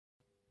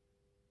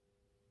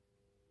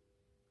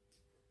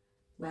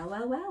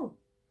Well.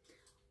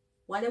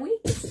 What a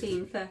week it's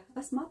been for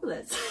us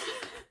modelers.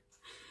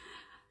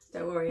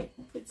 Don't worry,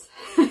 it's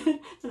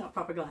not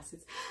proper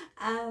glasses.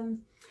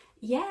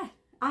 Yeah,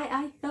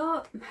 I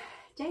thought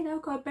Jane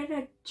Oako had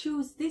better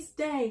choose this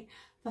day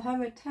for her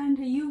return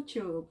to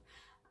YouTube.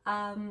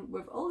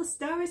 With all the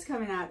stories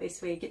coming out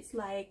this week, it's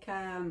like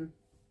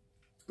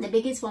the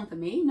biggest one for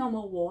me, no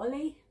more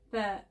Warley,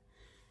 but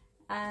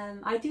I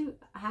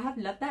have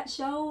loved that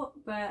show,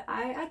 but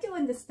I do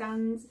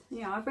understand,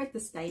 you know, I've read the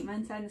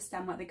statement, I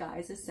understand what the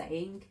guys are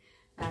saying.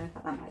 In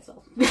fact, I might as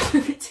well go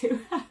over it too.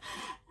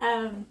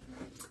 Oh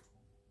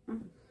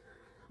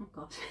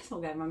gosh, it's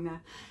all going wrong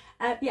now.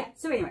 Yeah,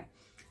 so anyway,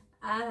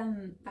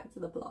 back to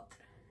the plot.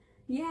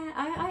 Yeah,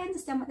 I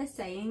understand what they're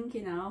saying,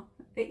 you know,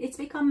 it's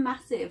become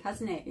massive,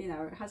 hasn't it? You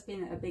know, it has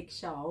been a big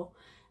show,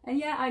 and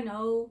yeah, I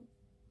know,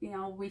 you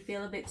know, we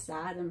feel a bit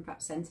sad and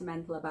perhaps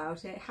sentimental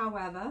about it.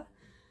 However,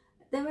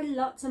 there are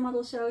lots of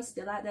model shows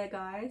still out there,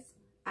 guys,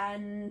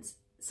 and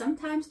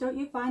sometimes don't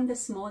you find the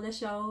smaller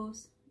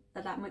shows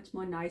are that much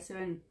more nicer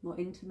and more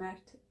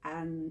intimate,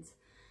 and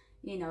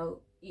you know,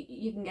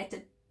 you can get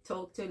to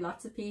talk to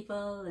lots of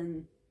people,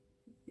 and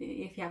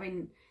if you're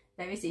having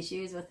various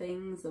issues or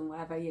things and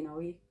whatever, you know,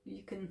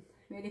 you can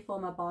really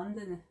form a bond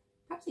and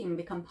perhaps even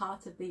become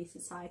part of the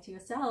society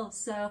yourselves.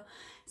 So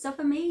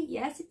for me,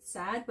 yes, it's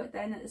sad, but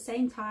then at the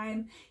same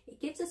time, it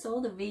gives us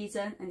all the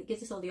reason and it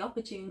gives us all the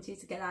opportunity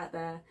to get out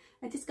there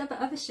and discover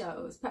other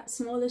shows, perhaps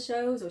smaller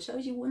shows or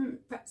shows you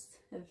wouldn't perhaps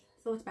have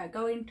thought about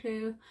going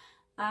to.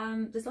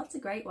 There's lots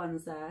of great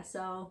ones there,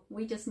 so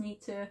we just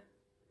need to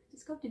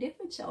just go to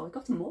different shows,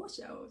 go to more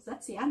shows.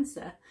 That's the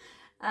answer.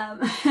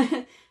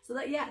 So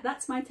yeah,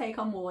 that's my take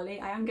on Warley.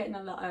 I am getting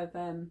a lot of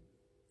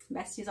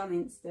messages on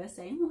Insta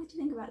saying, what do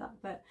you think about that?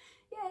 But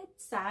yeah,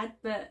 it's sad,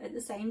 but at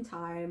the same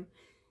time,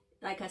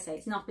 like I say,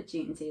 it's an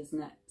opportunity,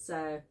 isn't it?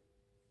 So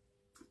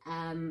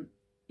in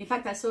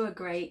fact, I saw a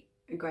great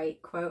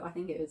quote. I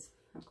think it was,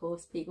 of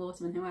course, Pete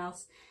Waterman. Who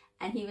else?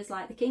 And he was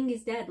like, the king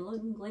is dead,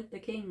 long live the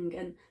king.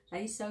 And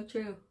that is so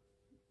true.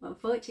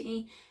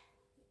 Unfortunately,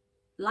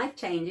 life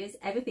changes,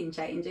 everything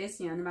changes,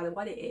 you know, no matter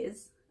what it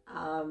is.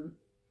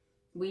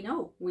 We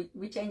know,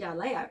 we change our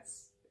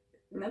layouts.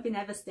 Nothing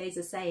ever stays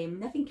the same.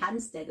 Nothing can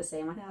stay the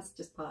same. I think that's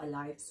just part of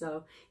life.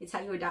 So it's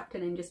how you adapt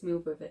and then just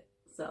move with it.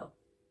 So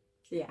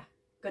yeah,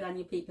 good on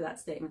you, Pete, for that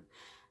statement.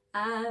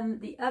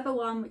 The other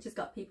one, which has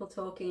got people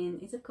talking,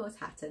 is of course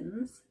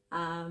Hattons.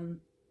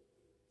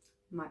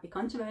 Might be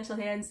controversial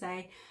here and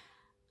say,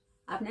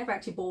 I've never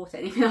actually bought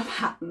anything off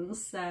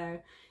Hattons, so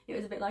it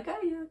was a bit like, oh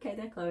yeah, okay,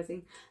 they're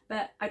closing.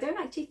 But I don't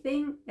actually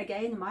think,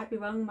 again, I might be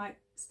wrong, might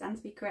stand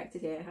to be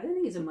corrected here, I don't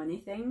think it's a money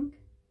thing.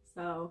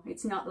 So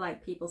it's not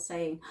like people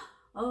saying,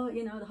 oh,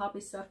 you know, the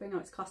hobby's suffering or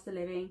it's cost of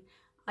living.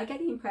 I get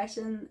the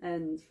impression,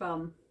 and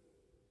from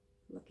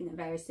looking at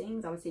various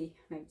things, obviously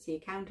maybe it's the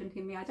accountant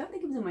in me, I don't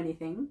think it was a money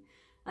thing.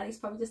 I think it's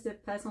probably just a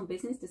personal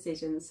business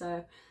decision.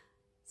 So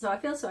I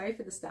feel sorry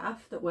for the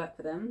staff that work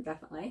for them,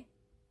 definitely.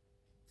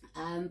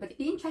 But it'd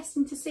be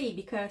interesting to see,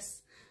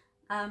 because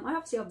I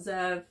obviously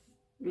observe,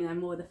 you know,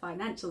 more the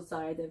financial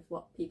side of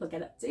what people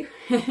get up to,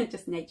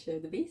 just nature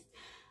of the beast.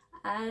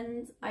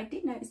 And I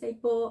did notice they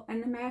bought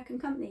an American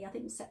company, I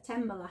think it was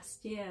September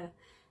last year,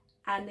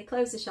 and they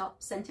closed the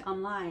shop, sent it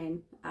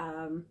online.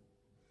 Now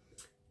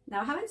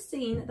I haven't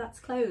seen that that's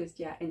closed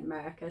yet in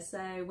America,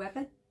 so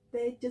whether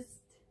they're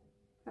just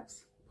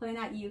perhaps pulling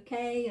out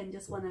UK and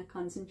just want to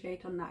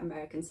concentrate on that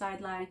American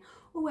sideline,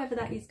 or whether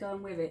that is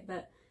going with it.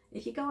 But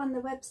if you go on the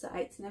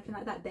websites and everything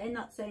like that, they're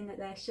not saying that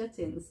they're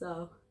shutting,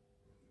 so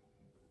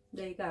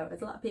there you go.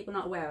 There's a lot of people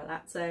not aware of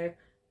that. So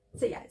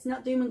yeah, it's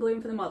not doom and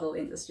gloom for the model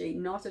industry,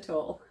 not at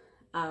all.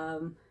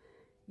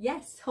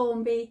 Yes,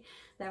 Hornby,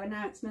 their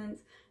announcement,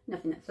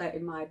 nothing that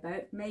floated my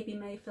boat. Maybe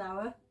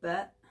Mayflower,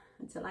 but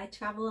until I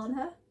travel on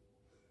her,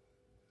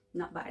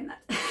 not buying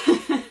that.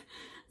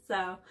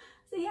 So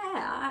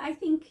yeah, I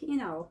think, you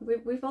know,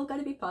 we've all got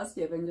to be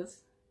positive and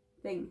just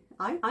think.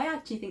 I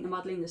actually think the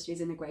model industry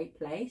is in a great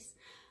place.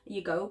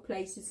 You go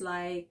places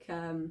like,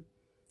 you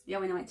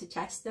know, when I went to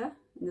Chester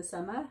in the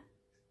summer,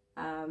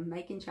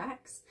 making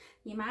tracks,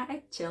 the amount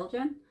of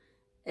children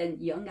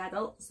and young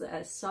adults that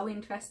are so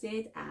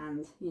interested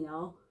and, you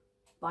know,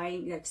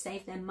 buying, they've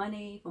saved their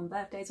money from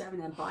birthdays or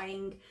whatever, and they're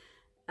buying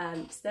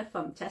stuff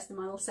from Chester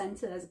Model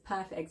Centre. There's a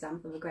perfect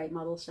example of a great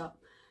model shop.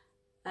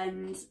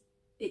 And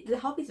the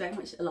hobby's very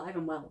much alive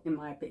and well, in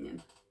my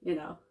opinion. You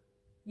know,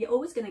 you're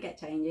always going to get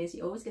changes,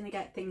 you're always going to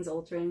get things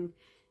altering.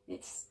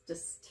 It's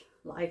just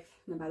life,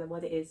 no matter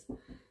what it is.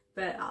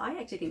 But I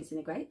actually think it's in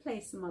a great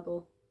place, the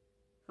model,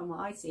 from what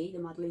I see, the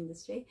model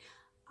industry.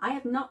 I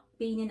have not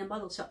been in a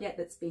model shop yet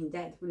that's been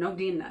dead, with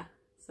nobody in there.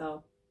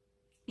 So,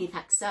 in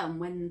fact,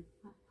 when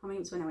I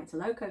went to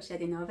Loco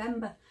Shed in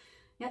November,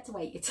 you had to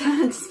wait your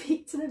turn to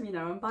speak to them, you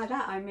know, and by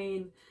that I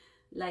mean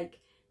like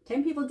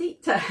 10 people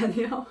deep turn,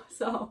 you know.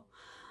 So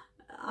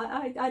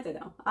I don't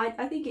know.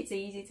 I think it's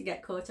easy to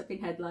get caught up in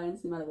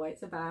headlines, no matter what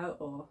it's about,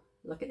 or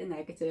look at the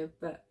negative,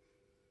 but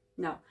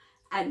no.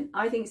 And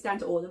I think it's down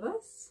to all of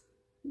us.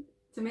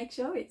 to make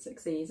sure it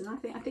succeeds. And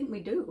I think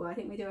we do. I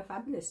think we do a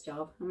fabulous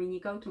job. I mean, you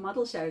go to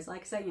model shows,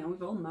 like I say, you know,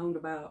 we've all moaned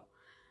about,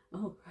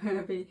 oh,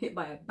 being hit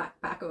by a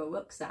backpack or a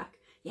rucksack.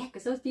 Yeah,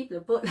 because those people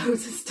have bought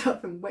loads of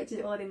stuff and wedged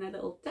it all in their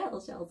little turtle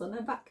shells on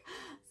their back.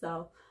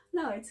 So,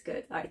 no, it's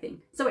good, I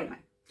think. So anyway,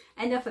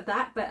 enough of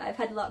that. But I've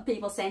had a lot of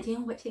people saying to me,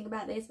 oh, what do you think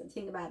about this? What do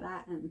you think about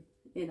that? And,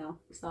 you know,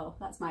 so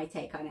that's my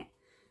take on it.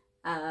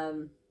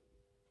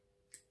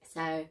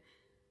 So,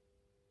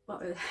 where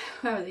was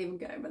I even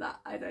going with that?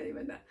 I don't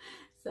even know.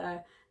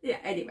 So, yeah,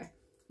 anyway.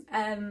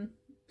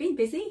 Been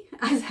busy,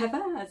 as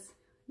ever, as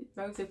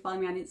those who follow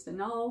me on Insta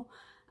know.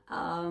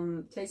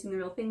 Chasing the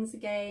real things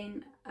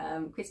again.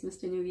 Christmas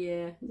to New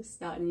Year, just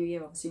starting New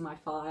Year, obviously my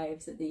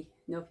 5s at the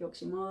North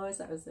Yorkshire Moors.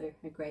 That was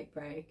a great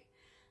break.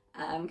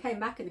 Came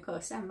back and of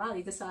course Sam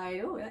Valley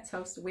decided, oh, let's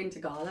host a winter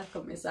gala.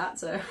 Couldn't miss that,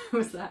 so I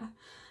was there.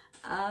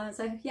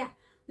 So yeah,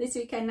 this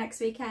weekend,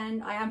 next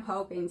weekend, I am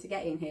hoping to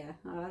get in here.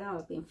 I know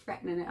I've been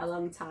threatening it a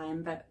long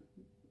time, but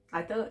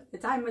I thought the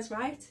time was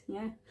right.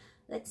 Yeah,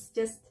 let's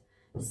just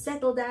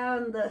settle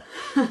down the,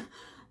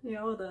 you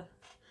know, the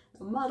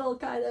model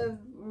kind of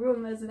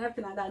rumours and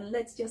everything like that, and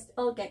let's just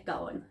all get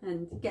going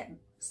and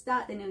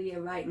start the new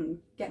year right and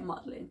get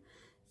modelling.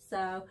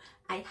 So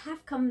I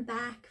have come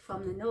back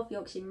from the North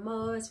Yorkshire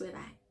Moors with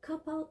a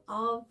couple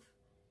of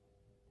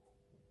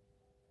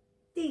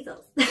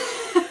diesels.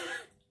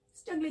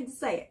 Struggling to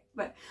say it,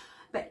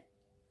 but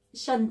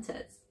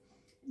shunters.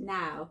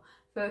 Now,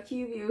 for a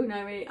few of you who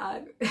know me,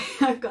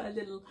 I've got a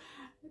little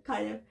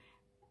kind of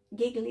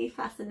giggly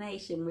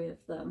fascination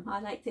with them. I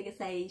like to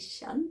say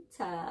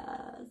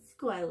shunters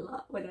quite a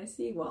lot when I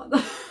see one. I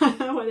don't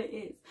know what it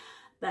is,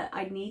 but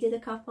I needed a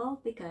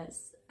couple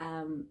because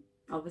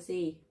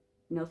obviously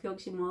North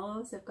Yorkshire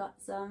Moors have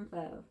got some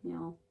for, you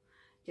know,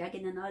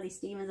 dragging the naughty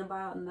steamers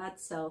about and that,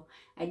 so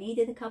I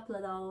needed a couple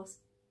of those.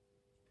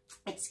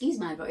 Excuse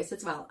my voice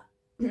as well.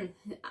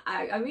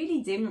 I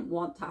really didn't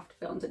want to have to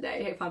film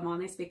today, if I'm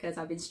honest, because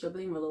I've been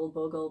struggling with a little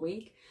bug all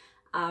week.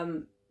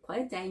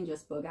 Quite a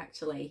dangerous bug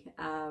actually.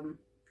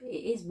 It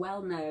is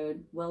well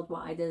known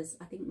worldwide as,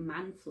 I think,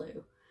 man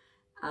flu,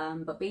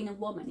 but being a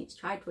woman, it's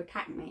tried to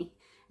attack me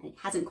and it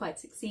hasn't quite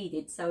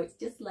succeeded, so it's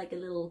just like a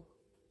little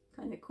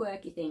kind of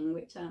quirky thing,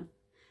 which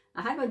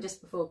I had one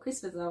just before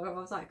Christmas. I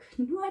was like,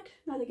 what?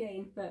 Not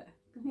again. But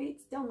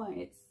it's, don't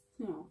worry, it's,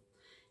 you know,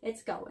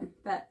 it's going.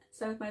 But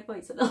so my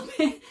voice a little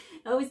bit. It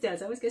always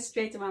does. I always go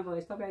straight to my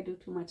voice. Probably I do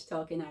too much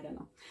talking, I don't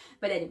know.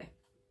 But anyway.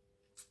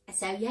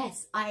 So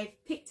yes,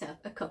 I've picked up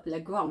a couple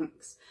of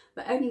gronks,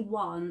 but only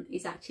one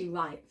is actually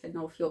right for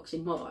North Yorkshire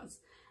Moors,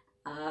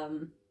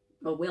 or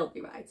will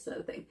be right, sort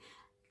of thing.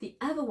 The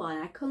other one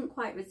I couldn't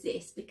quite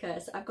resist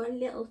because I've got a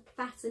little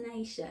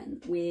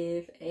fascination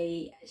with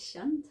a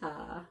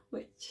shunter,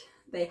 which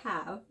they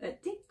have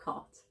at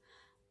Didcot.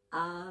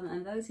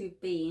 And those who've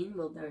been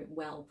will know it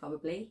well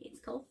probably.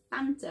 It's called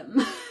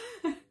Phantom,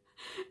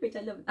 which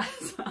I love that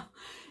as well.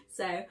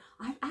 So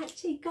I've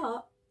actually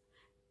got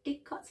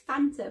Didcot's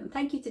Phantom.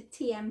 Thank you to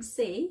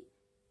TMC,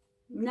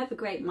 another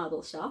great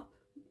model shop.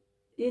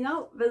 You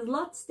know, there's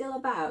lots still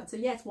about. So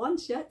yes, one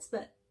shuts,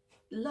 but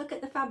look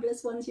at the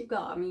fabulous ones you've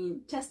got. I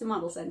mean, Chester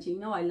Model Centre, you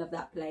know I love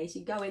that place.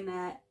 You go in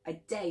there, I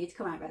dare you to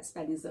come out about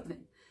spending something.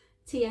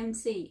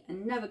 TMC,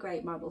 another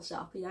great model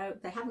shop. You know,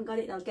 if they haven't got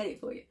it, they'll get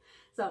it for you.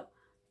 So,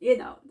 you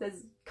know,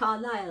 there's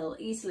Carlisle,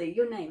 Eastleigh,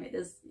 you name it.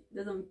 There's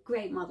some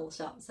great model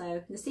shops.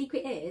 So the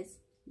secret is,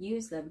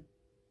 use them.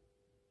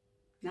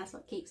 That's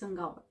what keeps them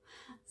going.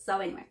 So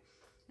anyway,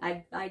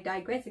 I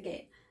digress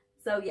again.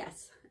 So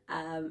yes,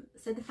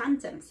 so the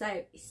Phantom. So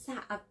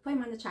I've put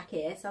him on the track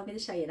here, so I'm going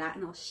to show you that,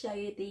 and I'll show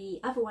you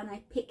the other one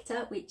I picked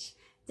up, which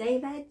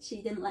David,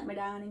 she didn't let me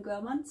down in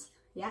Gromont.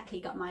 Yeah,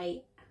 he got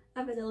my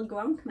other little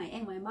gronk, my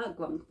NYMR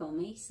gronk for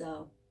me,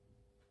 so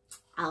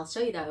I'll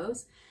show you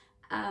those.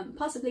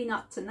 Possibly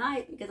not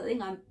tonight because I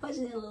think I'm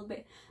pushing it a little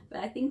bit,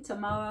 but I think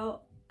tomorrow,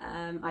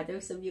 I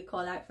know some of you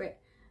call out for it.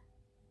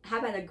 How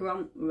about a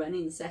gronk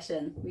running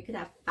session? We could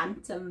have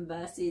Phantom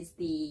versus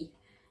the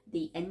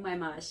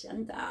NYMR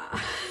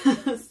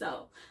shunter.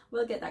 So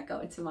we'll get that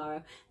going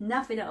tomorrow.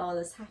 Nothing at all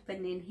has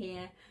happened in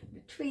here. The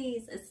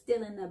trees are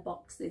still in their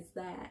boxes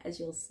there, as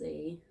you'll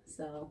see.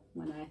 So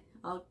when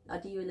I'll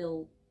do you a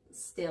little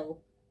still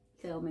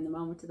film in a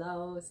moment of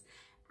those.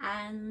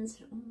 And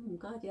oh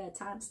god, yeah,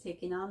 time's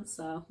ticking on,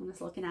 so I'm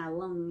just looking how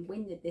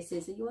long-winded this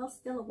is. Are you all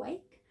still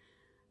awake?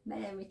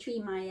 Better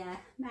retrieve my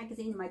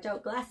magazine and my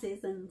joke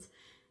glasses and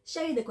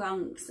show you the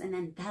gronks, and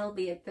then that'll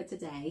be it for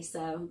today.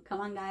 So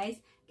come on guys,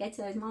 get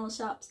to those model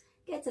shops,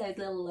 get to those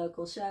little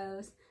local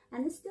shows,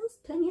 and there's still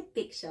plenty of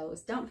big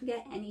shows. Don't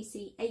forget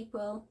NEC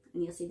April,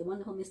 and you'll see the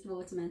wonderful Mr.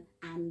 Waterman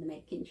and the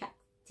Making Track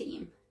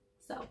team.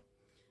 So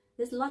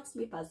there's lots to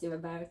be positive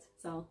about,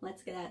 so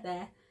let's get out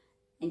there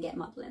and get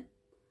modelling.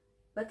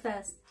 But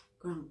first,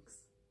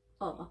 gronks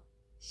or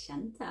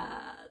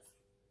shunters.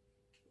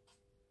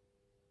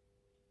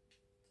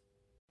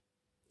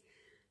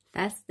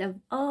 First of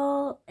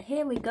all,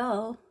 here we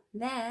go.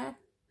 There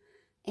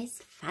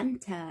is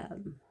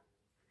Phantom.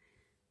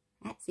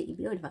 Absolutely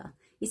beautiful.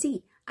 You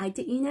see,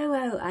 you know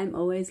how I'm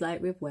always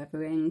like with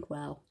weathering.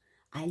 Well,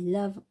 I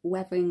love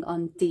weathering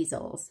on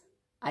diesels.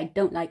 I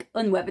don't like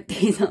unweathered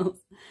diesels.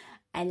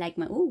 I like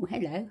my, oh,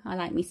 hello, I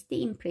like my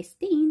steam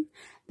pristine,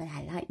 but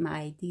I like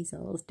my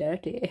diesels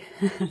dirty.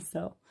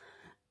 So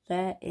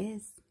there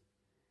is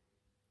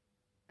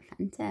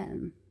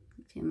Phantom.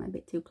 Actually, I'm a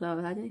bit too close.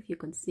 I don't know if you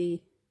can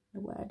see the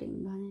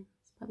wording on it.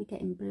 It's probably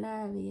getting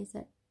blurry, is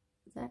it?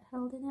 Is that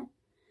holding it?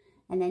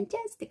 And then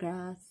just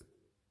across.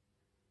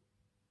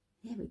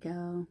 Here we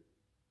go.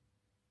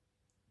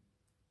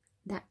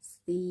 That's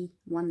the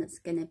one that's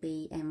going to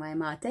be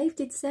NYMR. Dave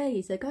did say,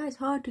 he said, guys,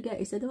 hard to get.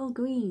 He said, oh,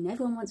 green.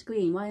 Everyone wants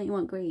green. Why don't you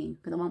want green?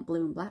 Because I want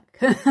blue and black.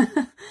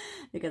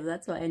 Because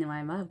that's what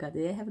NYMR have got.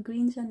 Do they have a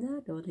green Shanzad?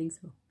 I don't think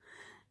so.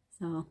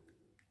 So,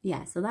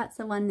 yeah. So that's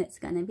the one that's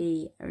going to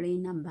be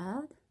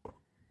renumbered.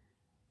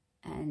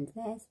 And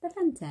there's the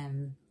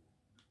Phantom.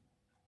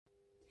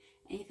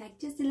 In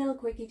fact, just a little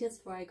quickie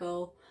just before I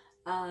go.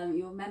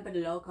 You remember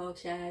the logo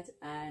shed,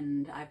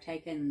 and I've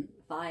taken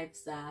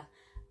vibes there.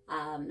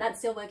 That's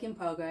still work in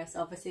progress.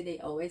 Obviously, they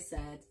always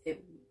said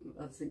it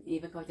wasn't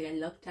even going to get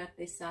looked at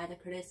this side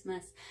of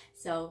Christmas.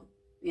 So,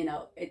 you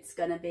know, it's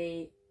going to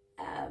be,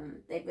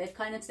 they've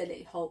kind of said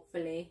it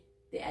hopefully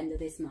the end of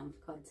this month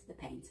according to the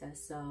painter.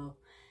 So,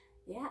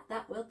 yeah,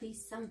 that will be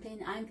something.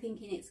 I'm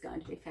thinking it's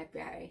going to be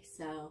February.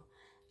 So,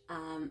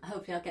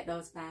 hopefully I'll get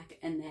those back,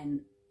 and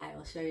then I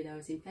will show you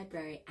those in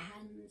February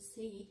and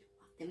see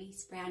what the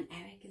respray on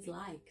Eric is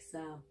like.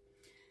 So,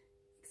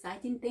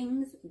 exciting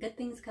things, good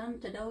things come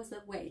to those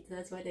that wait.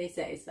 That's what they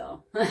say.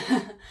 So,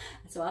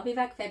 so I'll be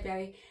back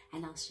February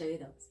and I'll show you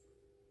those.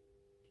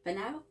 For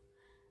now,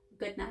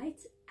 good night,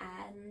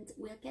 and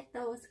we'll get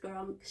those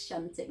grunk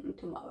shunting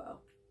tomorrow.